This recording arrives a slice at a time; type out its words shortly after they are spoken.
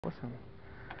Awesome.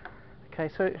 Okay,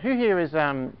 so who here has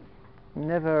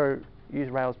never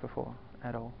used Rails before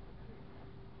at all?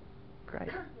 Great.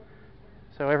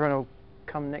 So everyone will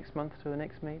come next month to the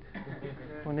next meet?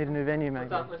 We'll need a new venue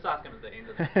maybe. Let's ask them at the end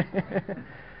of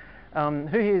the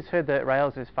Who here has heard that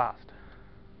Rails is fast?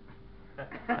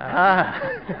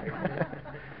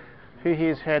 Who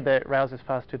here has heard that Rails is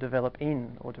fast to develop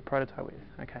in or to prototype with?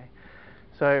 Okay.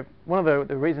 So one of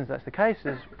the reasons that's the case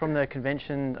is from the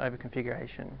convention over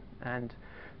configuration, and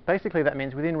basically that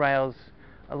means within Rails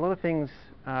a lot of things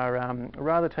are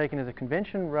rather taken as a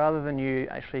convention rather than you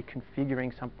actually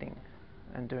configuring something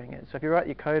and doing it. So if you write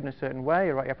your code in a certain way,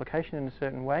 or write your application in a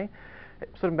certain way, it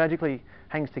sort of magically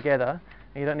hangs together,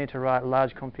 and you don't need to write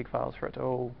large config files for it to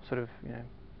all sort of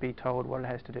be told what it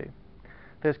has to do.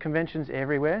 There's conventions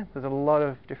everywhere. There's a lot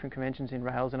of different conventions in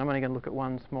Rails, and I'm only going to look at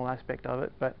one small aspect of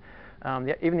it, but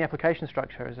even the application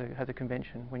structure has a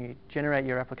convention. When you generate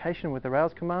your application with the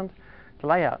Rails command, the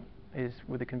layout is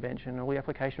with a convention. All the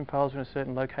application files are in a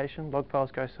certain location, log files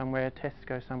go somewhere, tests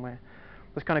go somewhere.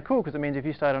 It's kind of cool because it means if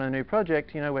you start on a new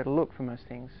project, you know where to look for most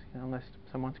things, unless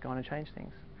someone's gone and changed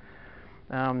things.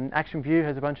 Action View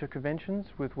has a bunch of conventions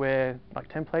with where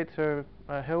templates are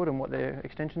held and what their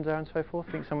extensions are and so forth.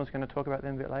 I think someone's going to talk about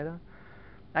them a bit later.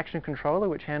 Action Controller,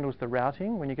 which handles the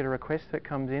routing when you get a request that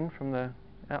comes in from the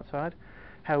outside,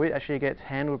 how it actually gets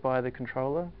handled by the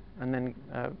controller, and then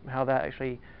how that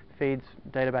actually feeds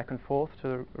data back and forth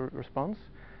to the response,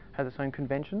 has its own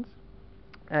conventions.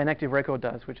 And Active Record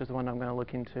does, which is the one I'm going to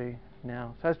look into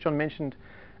now. So as John mentioned,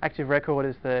 Active Record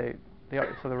is the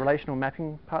relational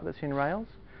mapping part that's in Rails.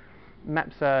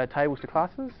 Maps tables to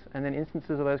classes, and then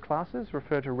instances of those classes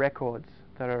refer to records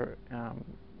that are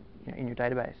in your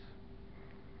database.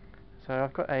 So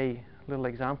I've got a little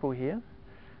example here.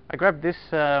 I grabbed this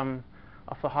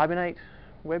off the Hibernate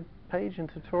web page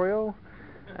and tutorial,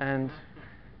 and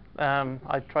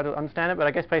I tried to understand it, but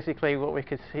I guess basically what we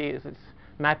could see is it's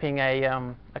mapping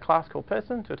a class called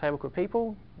person to a table called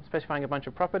people, specifying a bunch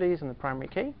of properties and the primary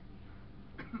key.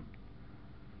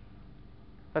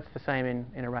 That's the same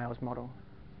in a Rails model.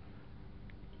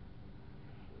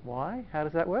 Why? How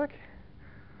does that work?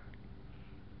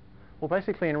 Well,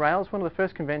 basically in Rails, one of the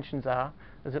first conventions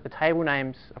is that the table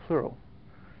names are plural.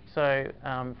 So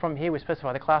from here we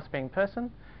specify the class being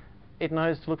person. It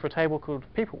knows to look for a table called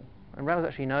people. And Rails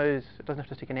actually knows, it doesn't have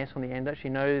to stick an S on the end, it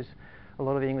actually knows a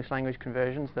lot of the English language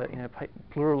conversions that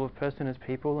plural of person is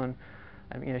people, and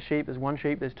sheep, there's one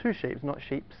sheep, there's two sheep, not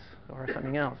sheeps or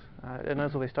something else. It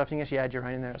knows all this stuff. You can actually add your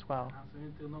own in there as well. So you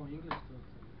need to know English too.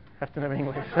 Have to know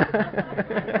English.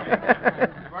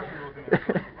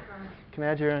 Can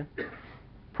add your own.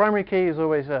 Primary key is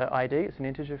always ID. It's an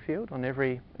integer field on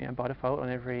every, by default on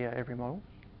every model.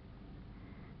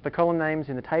 The column names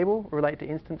in the table relate to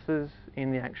instances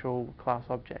in the actual class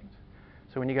object.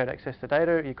 So when you go to access the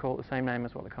data, you call it the same name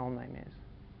as what the column name is.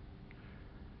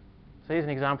 So here's an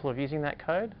example of using that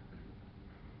code.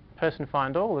 Person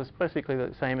find all is basically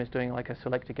the same as doing like a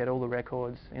select to get all the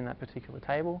records in that particular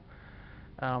table.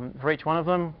 For each one of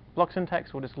them, block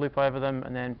syntax will just loop over them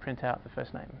and then print out the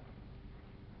first name.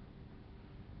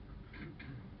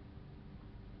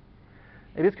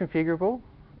 It is configurable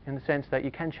in the sense that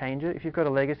you can change it. If you've got a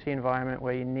legacy environment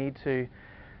where you need to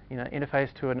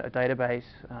interface to a database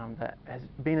that has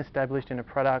been established in a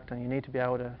product and you need to be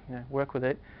able to work with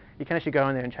it, you can actually go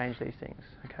in there and change these things.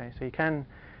 Okay, so you can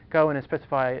go in and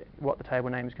specify what the table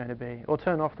name is going to be, or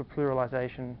turn off the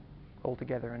pluralization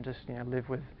altogether and just live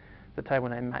with the table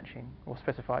name matching, or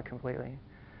specify it completely.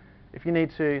 If you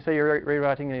need to, say you're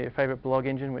rewriting your favorite blog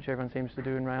engine, which everyone seems to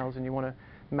do in Rails, and you want to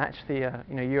match the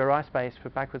URI space for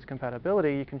backwards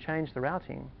compatibility, you can change the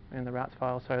routing in the routes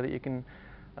file so that you can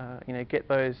get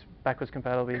those backwards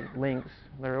compatibility links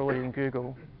that are already in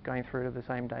Google going through to the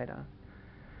same data.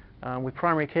 With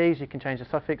primary keys, you can change the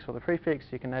suffix or the prefix.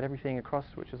 You can add everything across,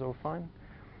 which is all fine.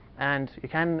 And you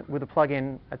can, with a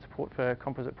plugin, add support for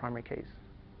composite primary keys.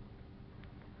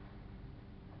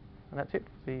 And that's it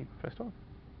for the first one.